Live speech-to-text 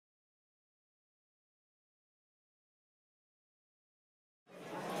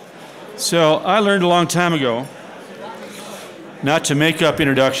So I learned a long time ago not to make up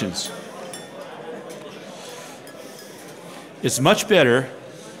introductions. It's much better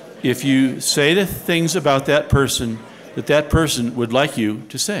if you say the things about that person would like you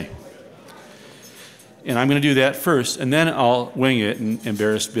to say. And I'm going to do that first, and then I'll wing it and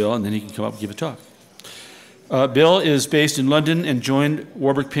embarrass Bill, and then he can come up and give a talk. Bill is based in London and joined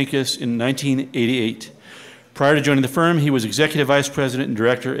Warburg Pincus in 1988. Prior to joining the firm, he was Executive Vice President and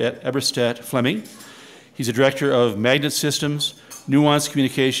Director at Eberstadt Fleming. He's a Director of Magnet Systems, Nuance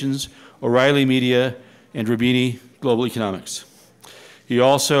Communications, O'Reilly Media, and Rubini Global Economics. He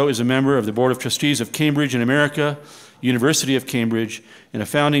also is a member of the Board of Trustees of Cambridge in America, University of Cambridge, and a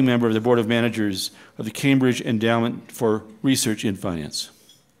founding member of the Board of Managers of the Cambridge Endowment for Research in Finance.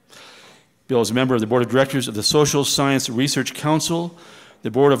 Bill is a member of the Board of Directors of the Social Science Research Council, the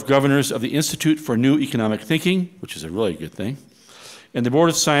Board of Governors of the Institute for New Economic Thinking, which is a really good thing, and the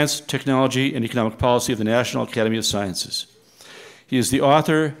Board of Science, Technology, and Economic Policy of the National Academy of Sciences. He is the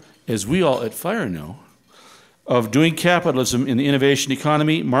author, as we all at FIRE know, of Doing Capitalism in the Innovation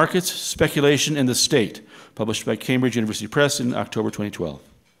Economy, Markets, Speculation, and the State, published by Cambridge University Press in October 2012.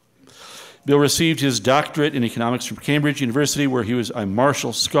 Bill received his doctorate in economics from Cambridge University, where he was a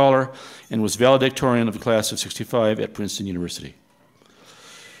Marshall Scholar and was valedictorian of the class of '65 at Princeton University.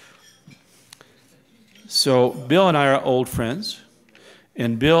 So Bill and I are old friends,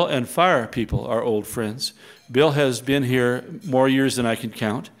 and Bill and FIRE people are old friends. Bill has been here more years than I can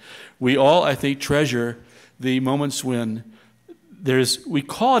count. We all, I think, treasure the moments when we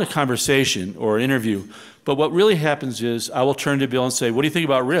call it a conversation or an interview, but what really happens is I will turn to Bill and say, what do you think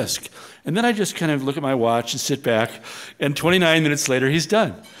about risk? And then I just kind of look at my watch and sit back, and 29 minutes later, he's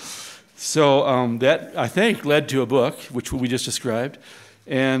done. So that, I think, led to a book, which we just described.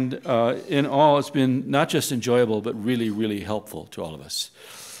 And in all, it's been not just enjoyable, but really, really helpful to all of us.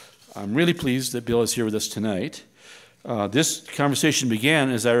 I'm really pleased that Bill is here with us tonight. This conversation began,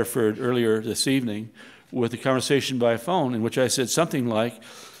 as I referred earlier this evening, with a conversation by phone in which I said something like,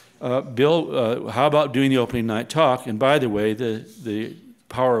 Bill, how about doing the opening night talk? And by the way, the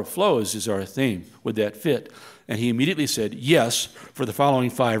power of flows is our theme. Would that fit? And he immediately said yes for the following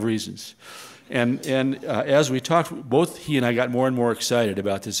 5 reasons. And as we talked, both he and I got more and more excited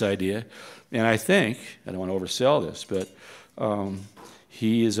about this idea. And I think, I don't want to oversell this, but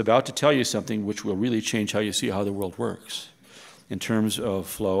he is about to tell you something which will really change how you see how the world works in terms of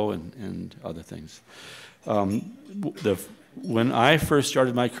flow and other things. When I first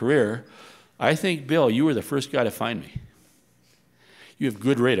started my career, I think, Bill, you were the first guy to find me. You have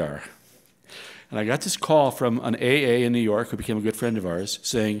good radar. And I got this call from an AA in New York who became a good friend of ours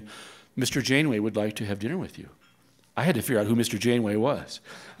saying, Mr. Janeway would like to have dinner with you. I had to figure out who Mr. Janeway was.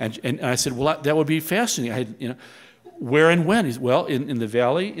 And I said, well, that would be fascinating. I had, where and when? He's, well, in the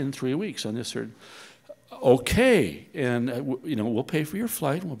Valley in 3 weeks on this certain. Okay, and we'll pay for your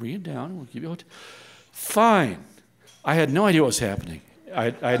flight, and we'll bring you down, and we'll give you a hotel. Fine. I had no idea what was happening.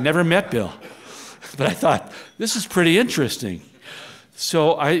 I had never met Bill. But I thought, this is pretty interesting.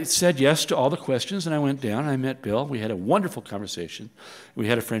 So I said yes to all the questions, and I went down, and I met Bill. We had a wonderful conversation. We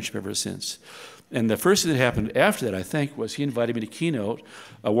had a friendship ever since. And the first thing that happened after that, I think, was he invited me to keynote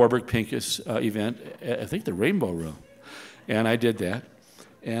a Warburg Pincus event at, I think, the Rainbow Room. And I did that.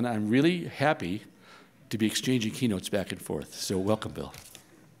 And I'm really happy to be exchanging keynotes back and forth. So welcome, Bill.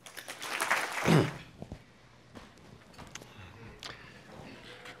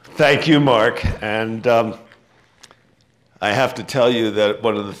 Thank you, Mark. And I have to tell you that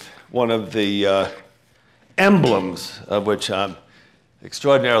one of the emblems of which I'm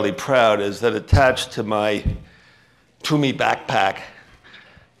extraordinarily proud is that attached to my Toomey backpack,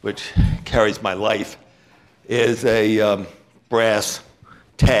 which carries my life, is a brass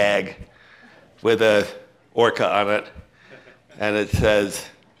tag with a orca on it, and it says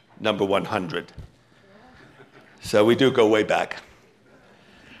number 100. So we do go way back.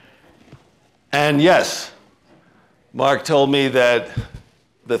 And yes, Mark told me that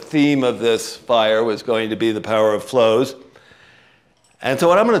the theme of this fire was going to be the power of flows. And so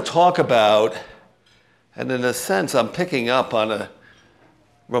what I'm going to talk about, and in a sense I'm picking up on a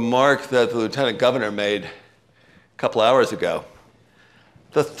remark that the Lieutenant Governor made a couple hours ago,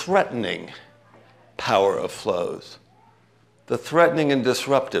 the threatening power of flows, the threatening and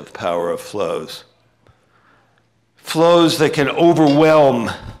disruptive power of flows. Flows that can overwhelm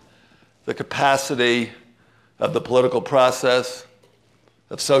the capacity of the political process,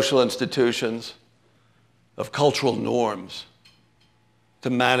 of social institutions, of cultural norms to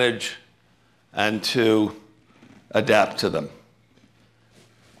manage and to adapt to them.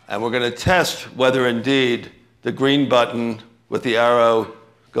 And we're going to test whether indeed the green button with the arrow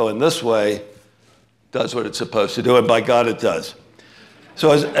going this way, does what it's supposed to do, and by God it does.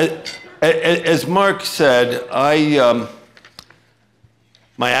 So as Mark said,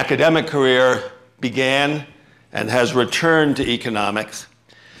 my academic career began and has returned to economics.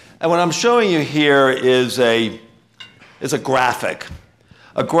 And what I'm showing you here is a graphic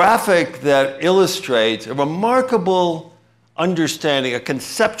that illustrates a remarkable understanding, a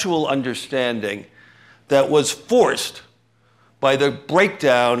conceptual understanding that was forced by the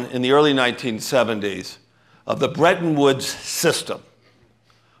breakdown in the early 1970s of the Bretton Woods system,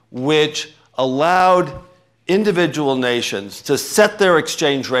 which allowed individual nations to set their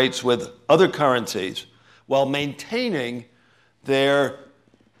exchange rates with other currencies while maintaining their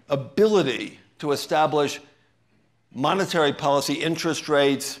ability to establish monetary policy interest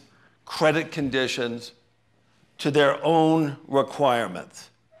rates, credit conditions to their own requirements.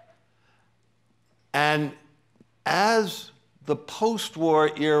 And as the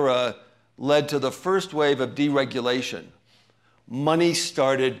post-war era led to the first wave of deregulation, money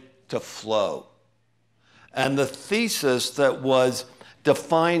started to flow. And the thesis that was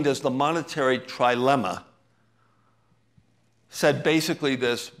defined as the monetary trilemma said basically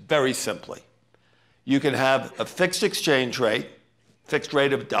this very simply. You can have a fixed exchange rate, fixed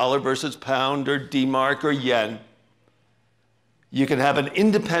rate of dollar versus pound or D-mark or yen. You can have an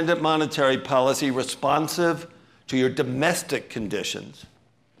independent monetary policy responsive to your domestic conditions.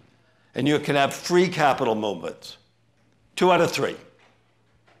 And you can have free capital movements. 2 out of 3.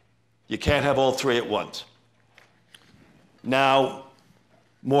 You can't have all 3 at once. Now,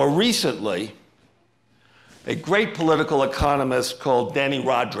 more recently, a great political economist called Danny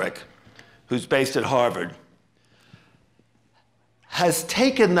Roderick, who's based at Harvard, has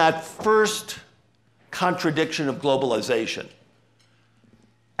taken that first contradiction of globalization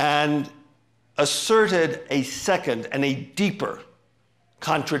and asserted a second and a deeper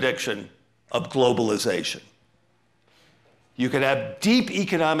contradiction of globalization. You can have deep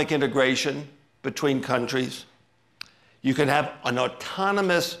economic integration between countries. You can have an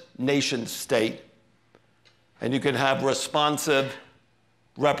autonomous nation state. And you can have responsive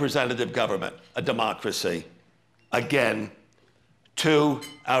representative government, a democracy. Again, 2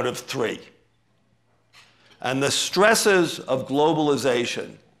 out of 3. And the stresses of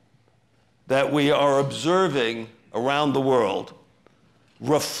globalization that we are observing around the world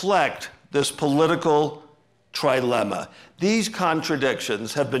reflect this political trilemma. These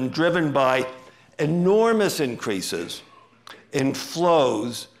contradictions have been driven by enormous increases in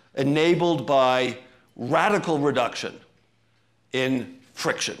flows enabled by radical reduction in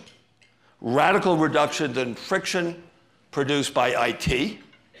friction. Radical reductions in friction produced by IT,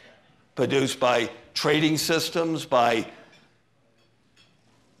 produced by trading systems, by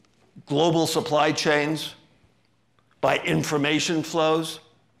global supply chains, by information flows,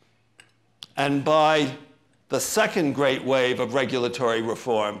 and by the second great wave of regulatory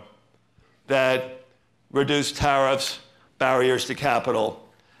reform that reduced tariffs, barriers to capital,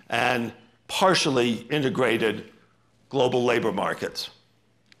 and partially integrated global labor markets.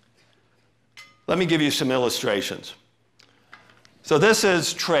 Let me give you some illustrations. So this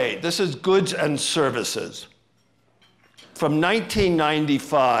is trade. This is goods and services. From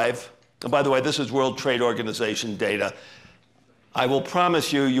 1995, and by the way, this is World Trade Organization data. I will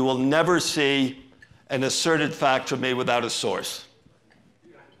promise you, you will never see an asserted fact from me without a source.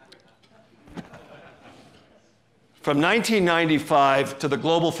 From 1995 to the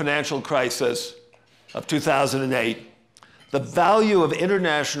global financial crisis of 2008, the value of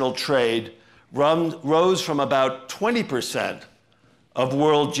international trade rose from about 20% of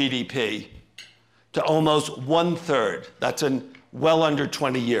world GDP to almost 1/3. That's in well under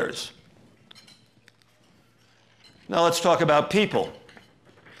 20 years. Now let's talk about people.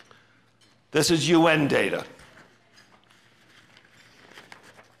 This is UN data.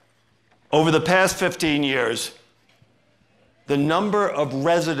 Over the past 15 years, the number of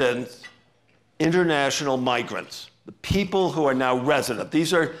resident international migrants, the people who are now resident,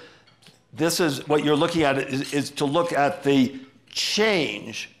 this is what you're looking at is to look at the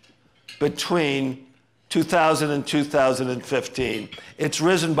change between 2000 and 2015. It's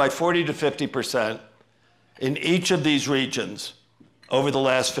risen by 40 to 50% in each of these regions over the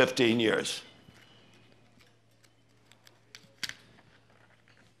last 15 years.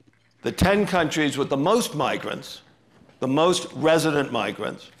 The 10 countries with the most migrants, the most resident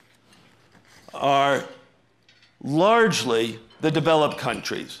migrants, are largely the developed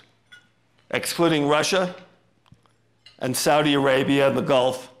countries, excluding Russia and Saudi Arabia and the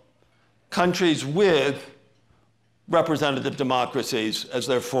Gulf, countries with representative democracies as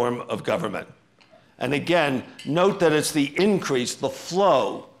their form of government. And again, note that it's the increase, the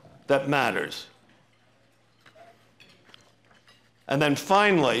flow, that matters. And then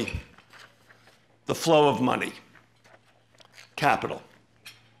finally, the flow of money, capital.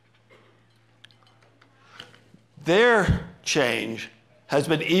 Their change has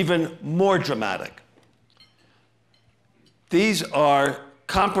been even more dramatic. These are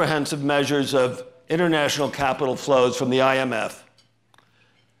comprehensive measures of international capital flows from the IMF.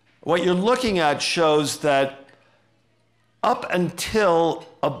 What you're looking at shows that up until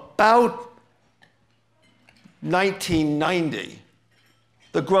about 1990,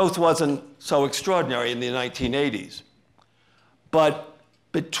 the growth wasn't so extraordinary in the 1980s. But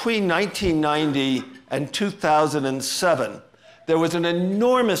between 1990 and 2007, there was an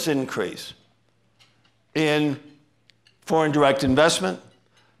enormous increase in foreign direct investment,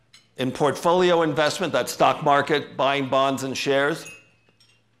 in portfolio investment, that's stock market, buying bonds and shares.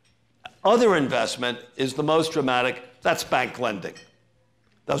 Other investment is the most dramatic, that's bank lending.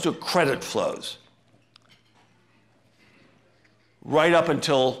 Those are credit flows. Right up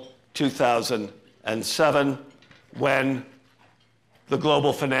until 2007, when the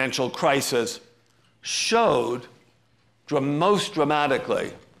global financial crisis showed most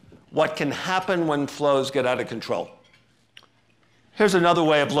dramatically what can happen when flows get out of control. Here's another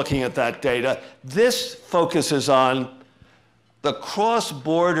way of looking at that data. This focuses on the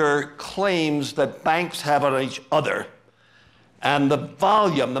cross-border claims that banks have on each other and the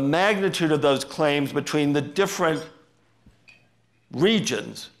volume, the magnitude of those claims between the different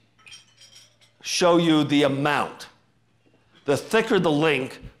regions show you the amount. The thicker the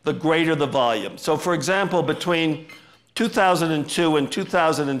link, the greater the volume. So for example, between 2002 and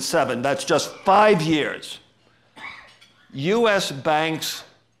 2007, that's just 5 years, US banks,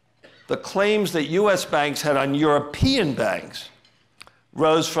 the claims that US banks had on European banks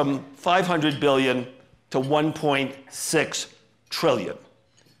rose from 500 billion to 1.6 trillion.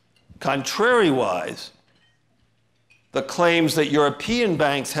 Contrariwise, the claims that European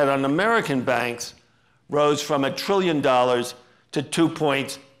banks had on American banks rose from $1 trillion to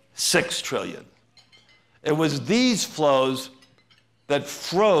 2.6 trillion. It was these flows that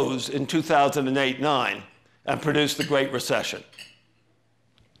froze in 2008-9 and produced the Great Recession.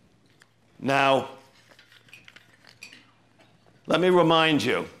 Now, let me remind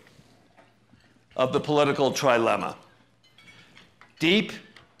you of the political trilemma. Deep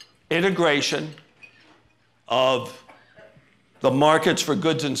integration of the markets for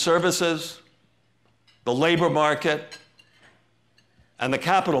goods and services, the labor market, and the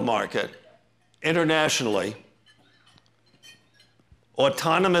capital market internationally,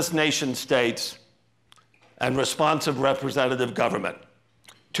 autonomous nation states, and responsive representative government.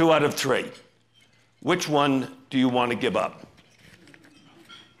 2 out of 3. Which one do you want to give up?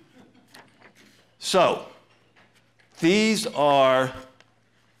 So, these are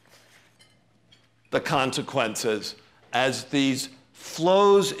the consequences as these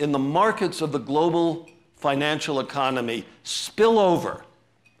flows in the markets of the global financial economy spill over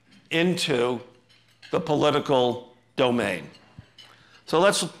into the political domain. So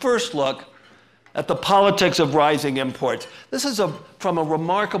let's first look at the politics of rising imports. This is from a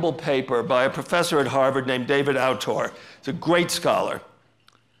remarkable paper by a professor at Harvard named David Autor. He's a great scholar.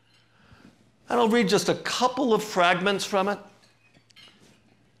 And I'll read just a couple of fragments from it.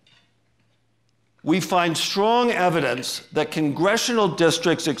 We find strong evidence that congressional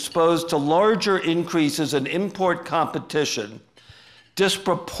districts exposed to larger increases in import competition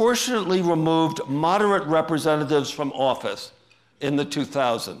disproportionately removed moderate representatives from office in the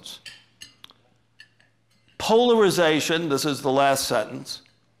 2000s. Polarization, this is the last sentence,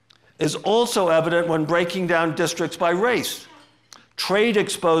 is also evident when breaking down districts by race.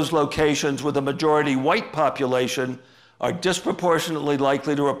 Trade-exposed locations with a majority white population are disproportionately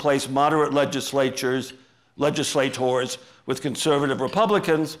likely to replace moderate legislators with conservative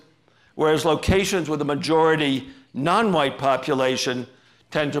Republicans, whereas locations with a majority non-white population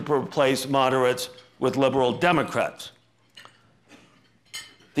tend to replace moderates with liberal Democrats.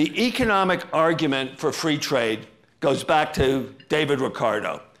 The economic argument for free trade goes back to David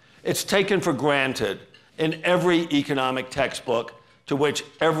Ricardo. It's taken for granted in every economic textbook to which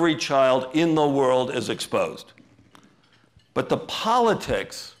every child in the world is exposed. But the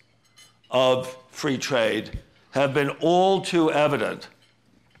politics of free trade have been all too evident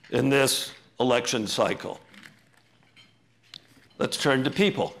in this election cycle. Let's turn to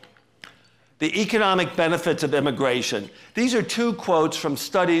people. The economic benefits of immigration. These are 2 quotes from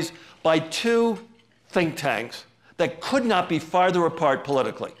studies by 2 think tanks that could not be farther apart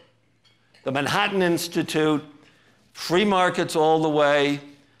politically. The Manhattan Institute, free markets all the way,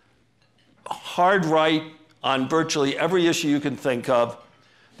 hard right on virtually every issue you can think of.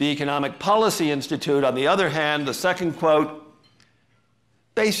 The Economic Policy Institute, on the other hand, the second quote,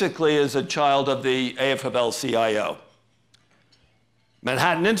 basically is a child of the AFL-CIO.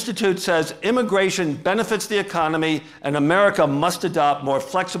 Manhattan Institute says immigration benefits the economy and America must adopt more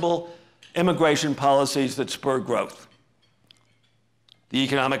flexible immigration policies that spur growth. The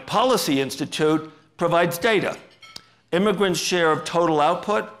Economic Policy Institute provides data. Immigrants' share of total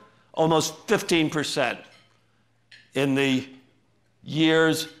output, almost 15% in the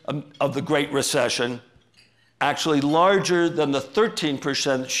years of the Great Recession, actually larger than the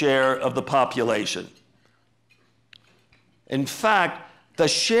 13% share of the population. In fact, the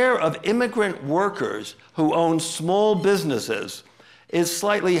share of immigrant workers who own small businesses is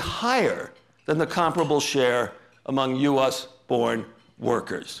slightly higher than the comparable share among US-born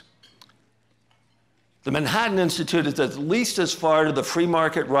workers. The Manhattan Institute is at least as far to the free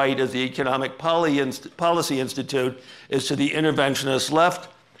market right as the Economic Policy Institute is to the interventionist left,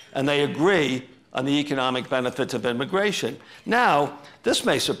 and they agree on the economic benefits of immigration. Now, this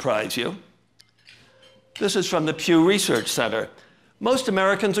may surprise you. This is from the Pew Research Center. Most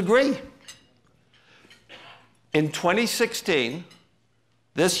Americans agree. In 2016,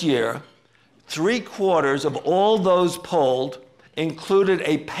 this year, 3/4 of all those polled included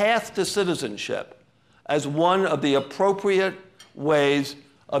a path to citizenship as one of the appropriate ways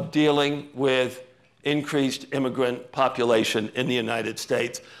of dealing with increased immigrant population in the United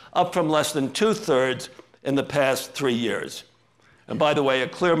States, up from less than 2/3 in the past 3 years. And by the way, a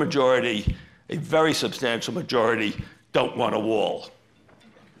clear majority, a very substantial majority, don't want a wall.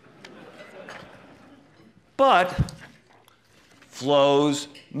 But flows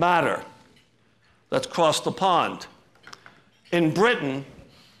matter. Let's cross the pond. In Britain,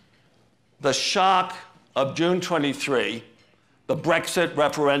 the shock of June 23, the Brexit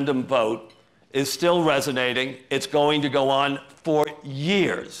referendum vote, is still resonating. It's going to go on for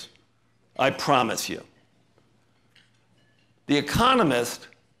years, I promise you. The Economist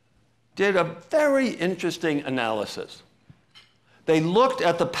did a very interesting analysis. They looked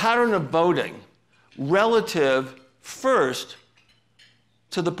at the pattern of voting relative first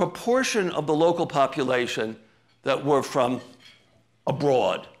to the proportion of the local population that were from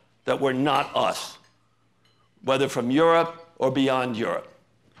abroad, that were not us, whether from Europe or beyond Europe,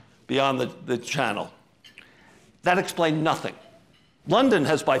 beyond the Channel. That explained nothing. London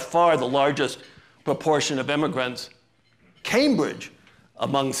has by far the largest proportion of immigrants. Cambridge,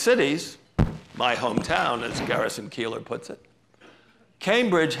 among cities, my hometown, as Garrison Keillor puts it,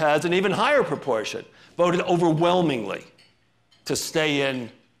 Cambridge has an even higher proportion, voted overwhelmingly to stay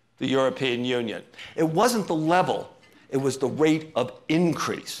in the European Union. It wasn't the level, it was the rate of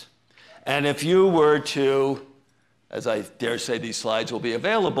increase. And if you were to, as I dare say these slides will be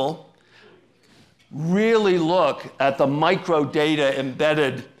available, really look at the micro data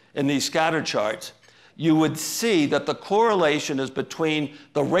embedded in these scatter charts, you would see that the correlation is between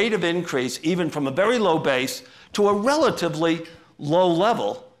the rate of increase, even from a very low base, to a relatively low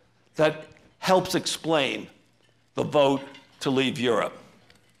level that helps explain the vote to leave Europe.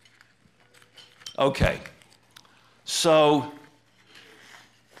 Okay, so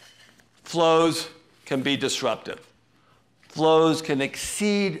flows can be disruptive. Flows can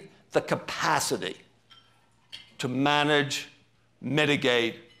exceed the capacity to manage,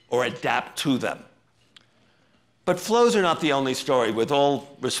 mitigate, or adapt to them. But flows are not the only story, with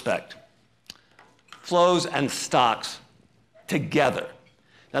all respect. Flows and stocks together.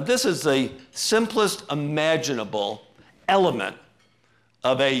 Now, this is the simplest imaginable element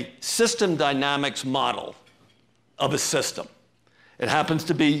of a system dynamics model of a system. It happens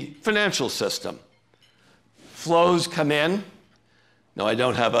to be financial system. Flows come in. No, I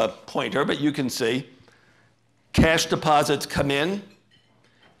don't have a pointer, but you can see. Cash deposits come in,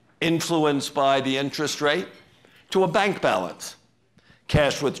 influenced by the interest rate, to a bank balance.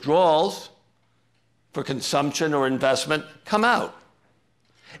 Cash withdrawals for consumption or investment come out.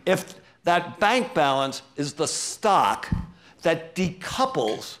 If that bank balance is the stock that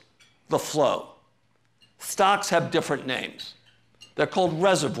decouples the flow. Stocks have different names. They're called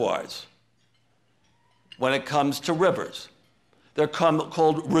reservoirs when it comes to rivers. They're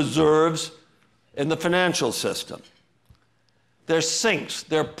called reserves in the financial system. They're sinks,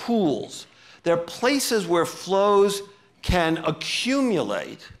 they're pools. They're places where flows can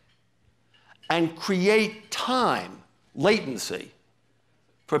accumulate and create time, latency,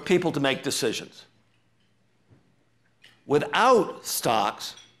 for people to make decisions. Without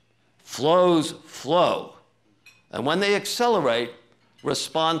stocks, flows flow. And when they accelerate,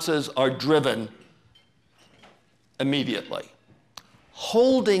 responses are driven immediately.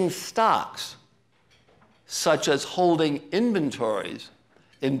 holding stocks, such as holding inventories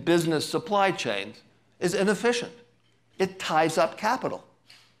in business supply chains, is inefficient. It ties up capital.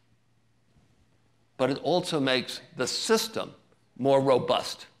 But it also makes the system more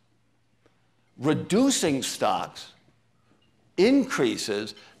robust. Reducing stocks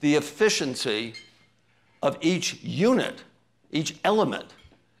increases the efficiency of each unit, each element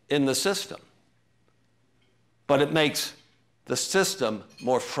in the system. But it makes the system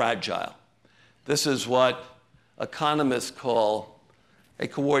more fragile. This is what economists call a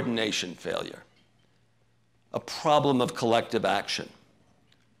coordination failure, a problem of collective action.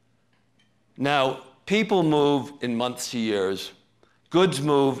 Now, people move in months to years, goods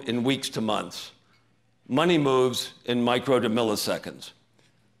move in weeks to months, money moves in micro to milliseconds.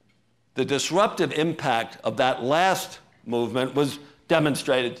 The disruptive impact of that last movement was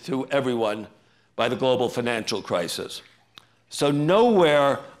demonstrated to everyone by the global financial crisis. So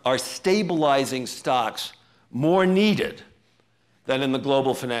nowhere are stabilizing stocks more needed than in the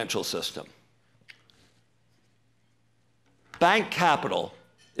global financial system. Bank capital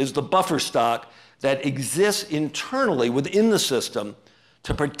is the buffer stock that exists internally within the system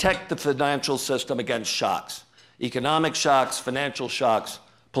to protect the financial system against shocks, economic shocks, financial shocks,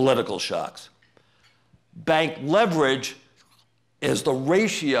 political shocks. Bank leverage is the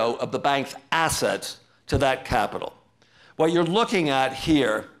ratio of the bank's assets to that capital. What you're looking at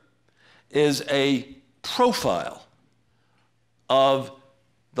here is a profile of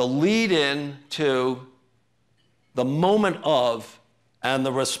the lead-in to, the moment of, and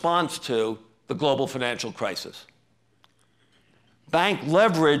the response to the global financial crisis. Bank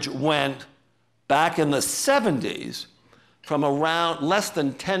leverage went back in the 70s from around less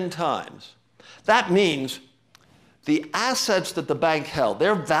than 10 times. That means the assets that the bank held,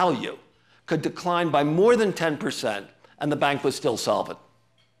 their value, could decline by more than 10%, and the bank was still solvent.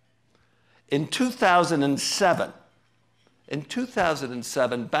 In 2007,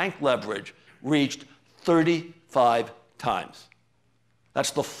 bank leverage reached 35 times.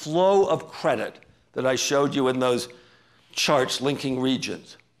 That's the flow of credit that I showed you in those charts linking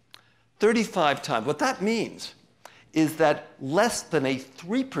regions. 35 times. What that means is that less than a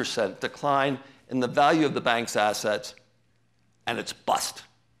 3% decline in the value of the bank's assets, and it's bust.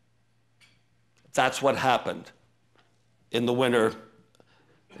 That's what happened in the winter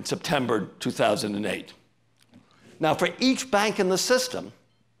in September 2008. Now, for each bank in the system,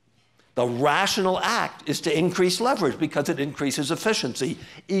 the rational act is to increase leverage because it increases efficiency.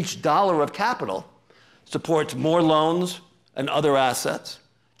 Each dollar of capital supports more loans and other assets,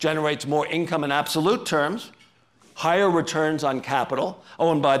 generates more income in absolute terms, higher returns on capital.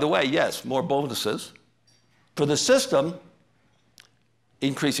 Oh, and by the way, yes, more bonuses. For the system,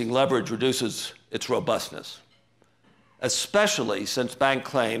 increasing leverage reduces its robustness, especially since bank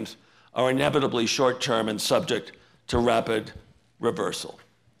claims are inevitably short-term and subject to rapid reversal.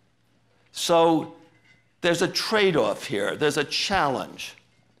 So there's a trade-off here. There's a challenge.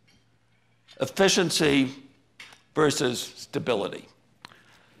 Efficiency versus stability.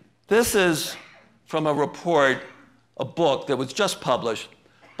 This is from a report, a book that was just published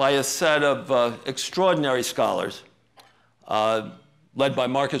by a set of extraordinary scholars, led by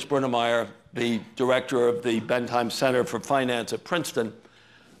Marcus Brunemeyer, the director of the Bentheim Center for Finance at Princeton,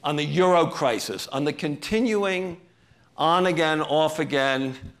 on the Euro crisis, on the continuing on-again,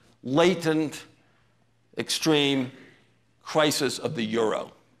 off-again, latent, extreme crisis of the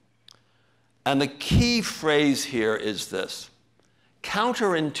euro. And the key phrase here is this.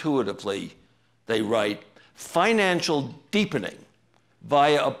 Counterintuitively, they write, financial deepening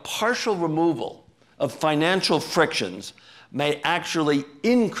via a partial removal of financial frictions may actually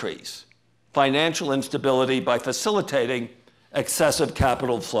increase financial instability by facilitating excessive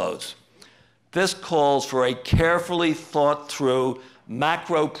capital flows. This calls for a carefully thought through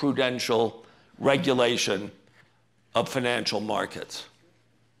macroprudential regulation of financial markets.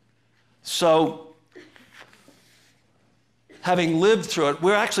 So, having lived through it,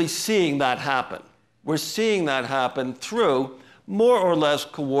 we're actually seeing that happen. We're seeing that happen through more or less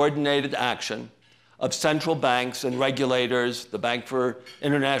coordinated action of central banks and regulators, the Bank for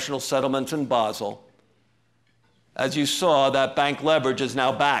International Settlements in Basel. As you saw, that bank leverage is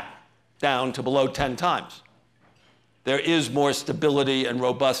now back down to below 10 times. There is more stability and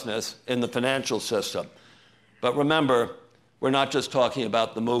robustness in the financial system. But remember, we're not just talking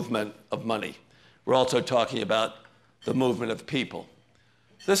about the movement of money. We're also talking about the movement of people.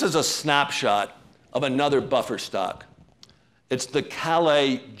 This is a snapshot of another buffer stock. It's the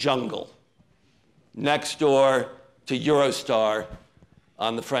Calais jungle, next door to Eurostar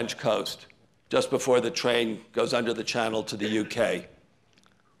on the French coast, just before the train goes under the channel to the UK.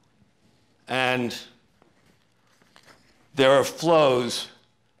 and there are flows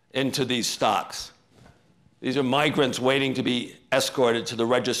into these stocks. These are migrants waiting to be escorted to the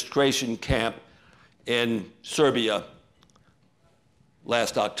registration camp in Serbia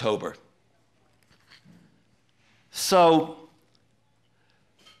last October. So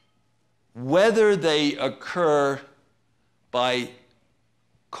whether they occur by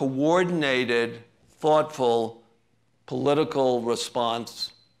coordinated, thoughtful, political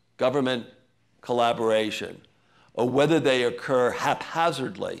response, government collaboration, or whether they occur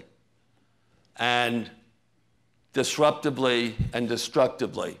haphazardly and disruptively and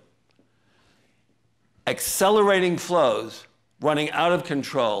destructively, accelerating flows running out of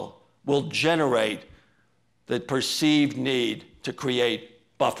control will generate the perceived need to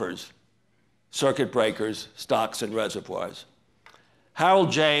create buffers, circuit breakers, stocks, and reservoirs.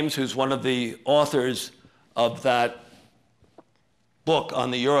 Harold James, who's one of the authors of that book on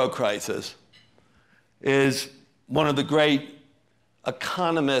the Euro crisis, is one of the great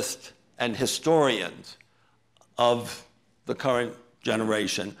economists and historians of the current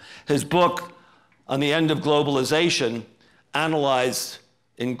generation. His book on the end of globalization analyzed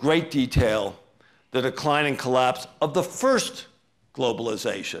in great detail the decline and collapse of the first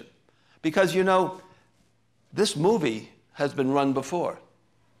globalization. Because, you know, this movie has been run before.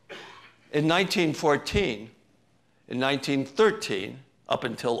 In 1914, in 1913, up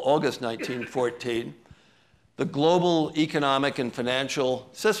until August 1914, the global economic and financial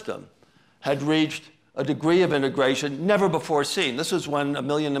system had reached a degree of integration never before seen. This is when 1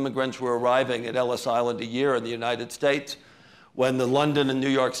 million immigrants were arriving at Ellis Island a year in the United States, when the London and New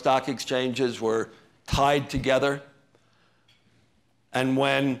York stock exchanges were tied together, and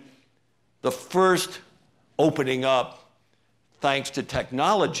when the first opening up, thanks to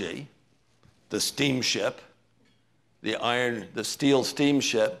technology, the steamship, the steel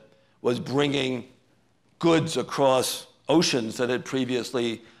steamship, was bringing goods across oceans that had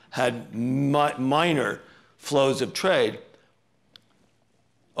previously had minor flows of trade.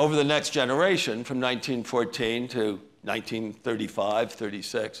 Over the next generation, from 1914 to 1935,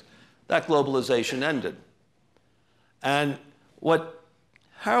 36, that globalization ended. And what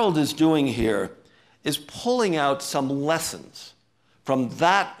Harold is doing here is pulling out some lessons from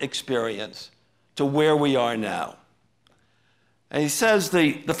that experience to where we are now. And he says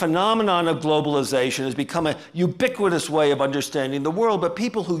the phenomenon of globalization has become a ubiquitous way of understanding the world, but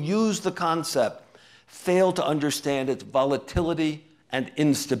people who use the concept fail to understand its volatility and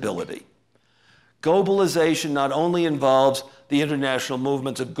instability. Globalization not only involves the international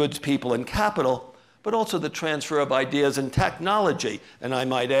movements of goods, people, and capital, but also the transfer of ideas and technology, and I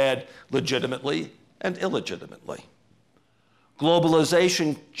might add, legitimately and illegitimately.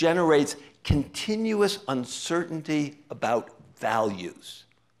 Globalization generates continuous uncertainty about values,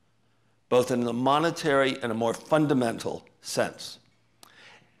 both in the monetary and a more fundamental sense.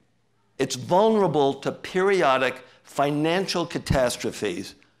 It's vulnerable to periodic financial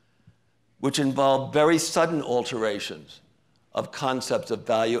catastrophes which involve very sudden alterations of concepts of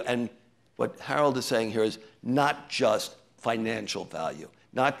value. And what Harold is saying here is not just financial value,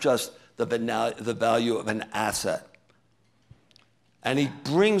 not just the value of an asset. And he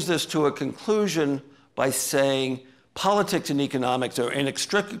brings this to a conclusion by saying politics and economics are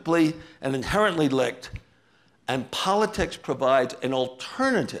inextricably and inherently linked, and politics provides an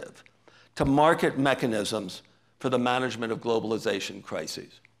alternative to market mechanisms for the management of globalization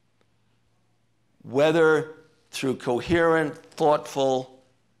crises. Whether through coherent, thoughtful,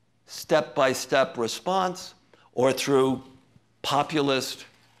 step-by-step response or through populist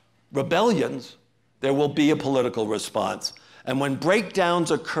rebellions, there will be a political response. And when breakdowns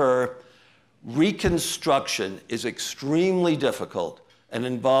occur, reconstruction is extremely difficult and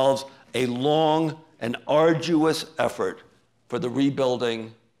involves a long and arduous effort for the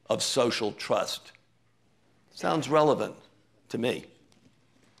rebuilding of social trust. Sounds relevant to me.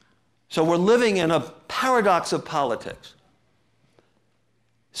 So we're living in a paradox of politics.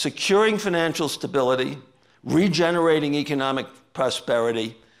 Securing financial stability, regenerating economic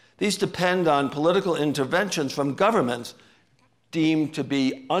prosperity, these depend on political interventions from governments deemed to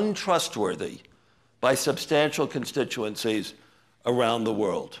be untrustworthy by substantial constituencies around the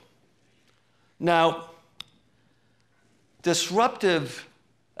world. Now, disruptive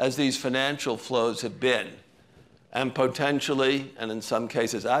as these financial flows have been, and potentially, and in some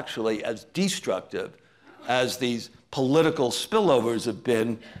cases actually, as destructive as these political spillovers have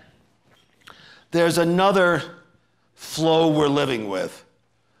been, there's another flow we're living with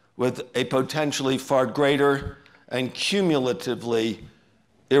a potentially far greater and cumulatively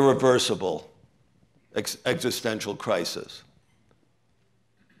irreversible existential crisis.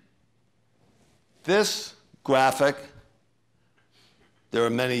 This graphic, there are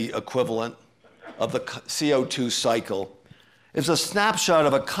many equivalent, of the CO2 cycle, is a snapshot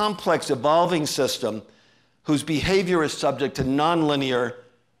of a complex evolving system whose behavior is subject to nonlinear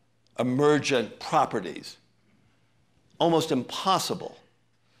emergent properties, almost impossible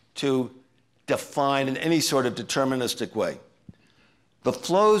to define in any sort of deterministic way. The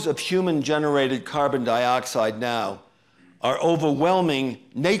flows of human-generated carbon dioxide now are overwhelming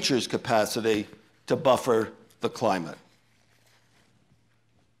nature's capacity to buffer the climate.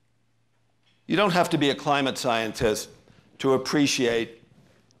 You don't have to be a climate scientist to appreciate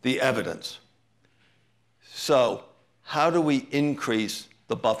the evidence. So, how do we increase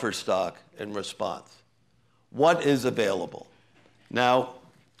the buffer stock in response? What is available? Now,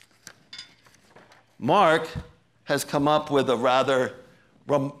 Mark has come up with a rather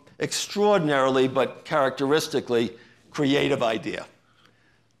extraordinarily but characteristically creative idea.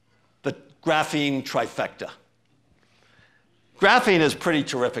 The graphene trifecta. Graphene is pretty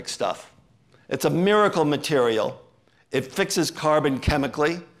terrific stuff. It's a miracle material. It fixes carbon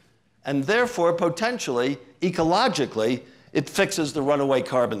chemically, and therefore, potentially, ecologically, it fixes the runaway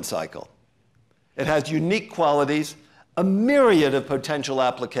carbon cycle. It has unique qualities, a myriad of potential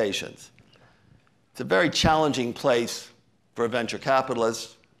applications. It's a very challenging place for a venture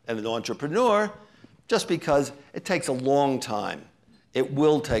capitalist and an entrepreneur, just because it takes a long time. It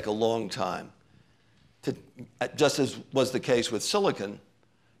will take a long time, just as was the case with silicon,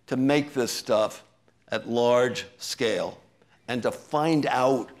 to make this stuff at large scale and to find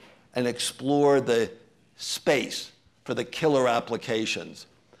out and explore the space for the killer applications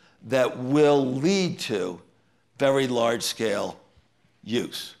that will lead to very large scale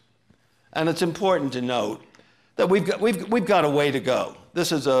use. And it's important to note that we've got a way to go.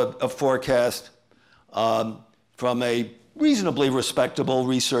 This is a forecast from a reasonably respectable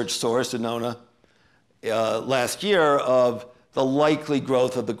research source, Inona, last year of the likely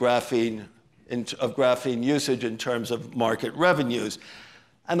growth of the graphene usage in terms of market revenues.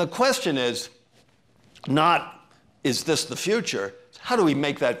 And the question is not, is this the future? How do we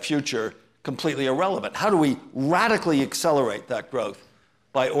make that future completely irrelevant? How do we radically accelerate that growth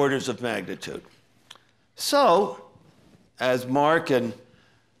by orders of magnitude? So, as Mark and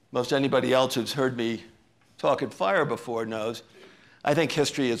most anybody else who's heard me talk at Fire before knows, I think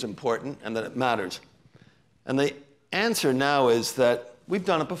history is important and that it matters. And the answer now is that we've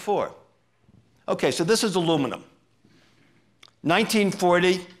done it before. Okay, so this is aluminum.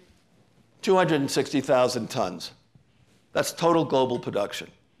 1940, 260,000 tons. That's total global production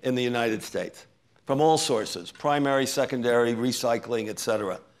in the United States from all sources, primary, secondary, recycling, et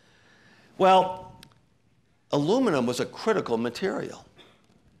cetera. Well, aluminum was a critical material.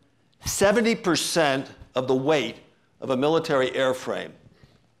 70% of the weight of a military airframe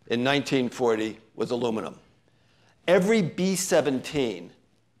in 1940 was aluminum. Every B-17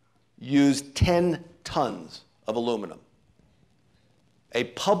 used 10 tons of aluminum. A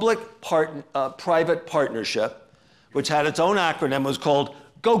public-private partnership, which had its own acronym, was called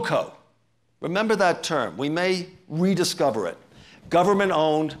GOCO. Remember that term. We may rediscover it.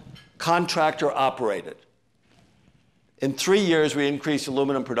 Government-owned, contractor-operated. In 3 years, we increased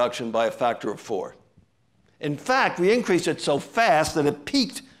aluminum production by a factor of 4. In fact, we increased it so fast that it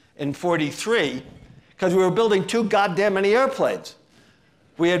peaked in 43 because we were building too goddamn many airplanes.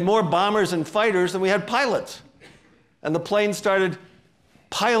 We had more bombers and fighters than we had pilots. And the planes started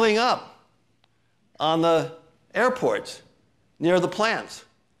piling up on the airports near the plants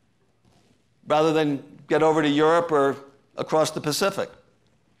rather than get over to Europe or across the Pacific.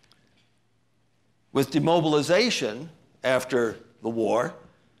 With demobilization after the war,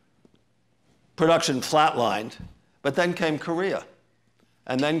 production flatlined, but then came Korea.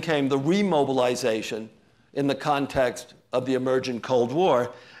 And then came the remobilization in the context of the emergent Cold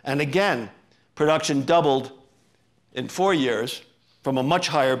War. And again, production doubled in 4 years from a much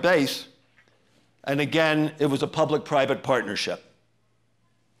higher base. And again, it was a public-private partnership.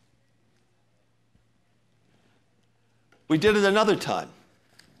 We did it another time.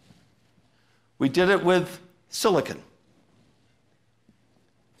 We did it with silicon.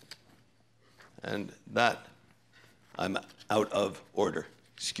 And that, I'm out of order.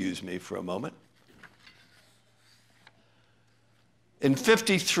 Excuse me for a moment. In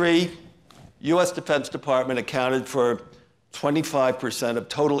 53, US Defense Department accounted for 25% of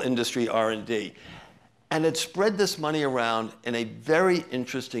total industry R&D. And it spread this money around in a very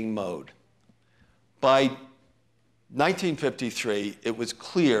interesting mode. By 1953, it was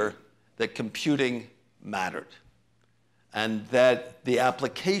clear that computing mattered and that the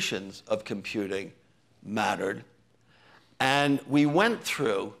applications of computing mattered. And we went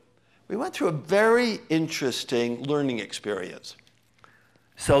through we went through a very interesting learning experience.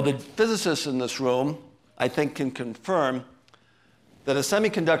 So the physicists in this room, I think, can confirm that a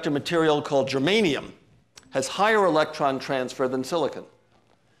semiconductor material called germanium has higher electron transfer than silicon.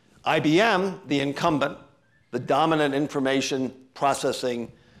 IBM, the incumbent, the dominant information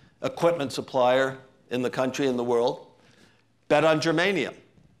processing equipment supplier in the country and the world, bet on germanium.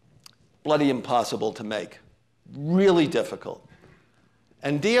 Bloody impossible to make, really difficult.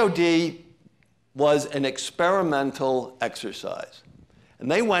 And DOD was an experimental exercise.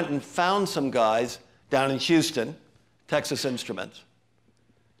 And they went and found some guys down in Houston, Texas Instruments,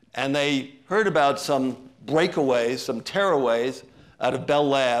 and they heard about some breakaways, some tearaways out of Bell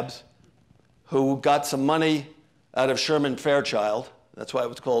Labs who got some money out of Sherman Fairchild. That's why it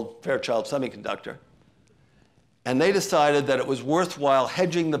was called Fairchild Semiconductor. And they decided that it was worthwhile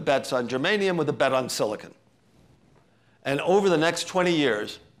hedging the bets on germanium with a bet on silicon. And over the next 20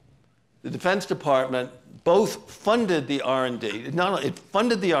 years, the Defense Department both funded the R&D. Not only it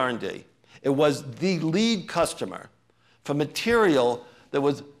funded the R&D, it was the lead customer for material that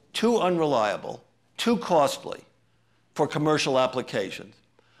was too unreliable, too costly for commercial applications.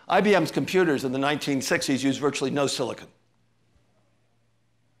 IBM's computers in the 1960s used virtually no silicon.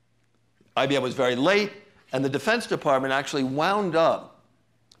 IBM was very late, and the Defense Department actually wound up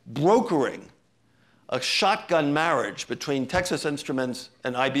brokering a shotgun marriage between Texas Instruments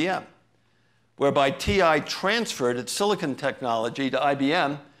and IBM, whereby TI transferred its silicon technology to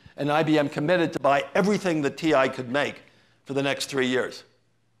IBM, and IBM committed to buy everything that TI could make for the next 3 years.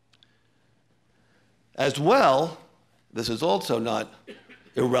 As well, this is also not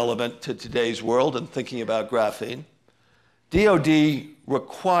irrelevant to today's world and thinking about graphene, DOD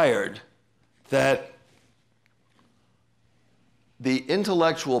required that the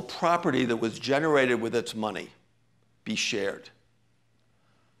intellectual property that was generated with its money be shared.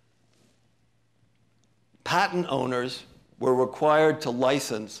 Patent owners were required to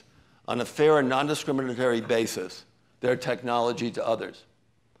license on a fair and non-discriminatory basis their technology to others.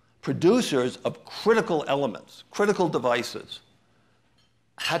 Producers of critical elements, critical devices,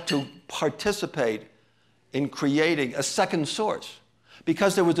 had to participate in creating a second source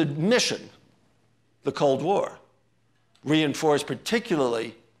because there was a mission, the Cold War, reinforced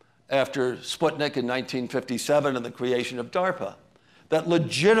particularly after Sputnik in 1957 and the creation of DARPA, that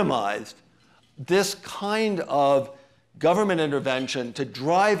legitimized this kind of government intervention to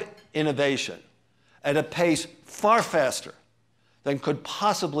drive innovation at a pace far faster than could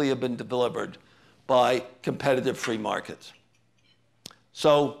possibly have been delivered by competitive free markets.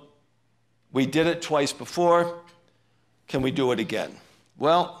 So we did it twice before. Can we do it again?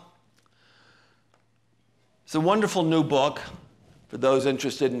 Well, it's a wonderful new book for those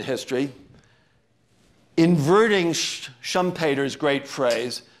interested in history. Inverting Schumpeter's great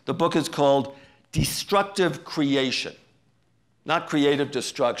phrase, the book is called Destructive Creation. Not creative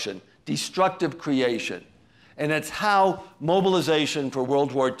destruction, destructive creation. And it's how mobilization for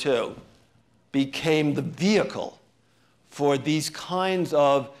World War II became the vehicle for these kinds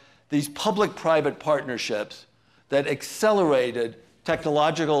of, these public-private partnerships that accelerated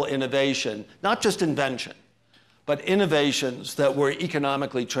technological innovation, not just invention, but innovations that were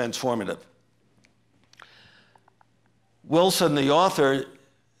economically transformative. Wilson, the author,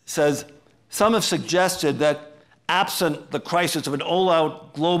 says, some have suggested that absent the crisis of an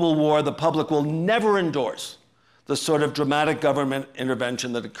all-out global war, the public will never endorse the sort of dramatic government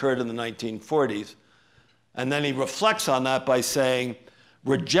intervention that occurred in the 1940s. And then he reflects on that by saying,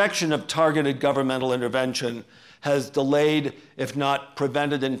 rejection of targeted governmental intervention has delayed, if not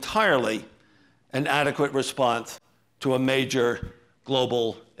prevented entirely, an adequate response to a major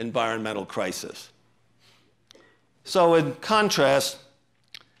global environmental crisis. So in contrast,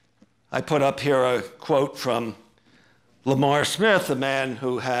 I put up here a quote from Lamar Smith, a man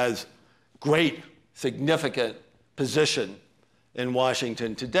who has great, significant position in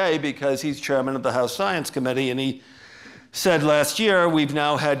Washington today because he's chairman of the House Science Committee, and he said last year, we've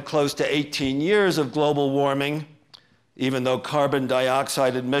now had close to 18 years of global warming, even though carbon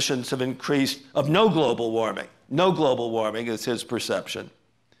dioxide emissions have increased, of no global warming is his perception,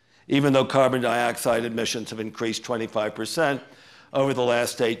 even though carbon dioxide emissions have increased 25% over the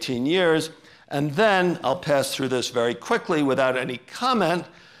last 18 years. And then, I'll pass through this very quickly without any comment,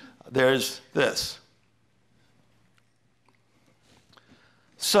 there's this.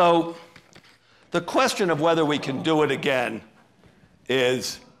 So, the question of whether we can do it again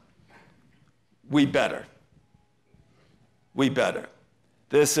is, we better. We better.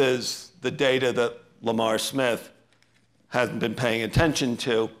 This is the data that Lamar Smith hasn't been paying attention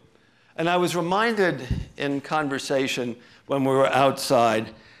to. And I was reminded in conversation when we were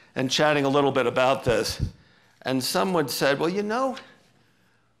outside and chatting a little bit about this. And someone said, well, you know,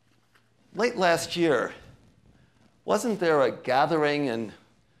 late last year, wasn't there a gathering in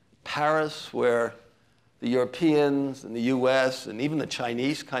Paris where the Europeans and the US and even the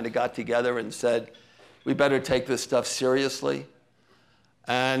Chinese kind of got together and said, we better take this stuff seriously?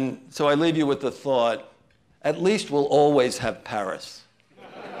 And so I leave you with the thought, at least we'll always have Paris.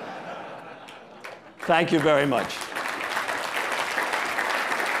 Thank you very much.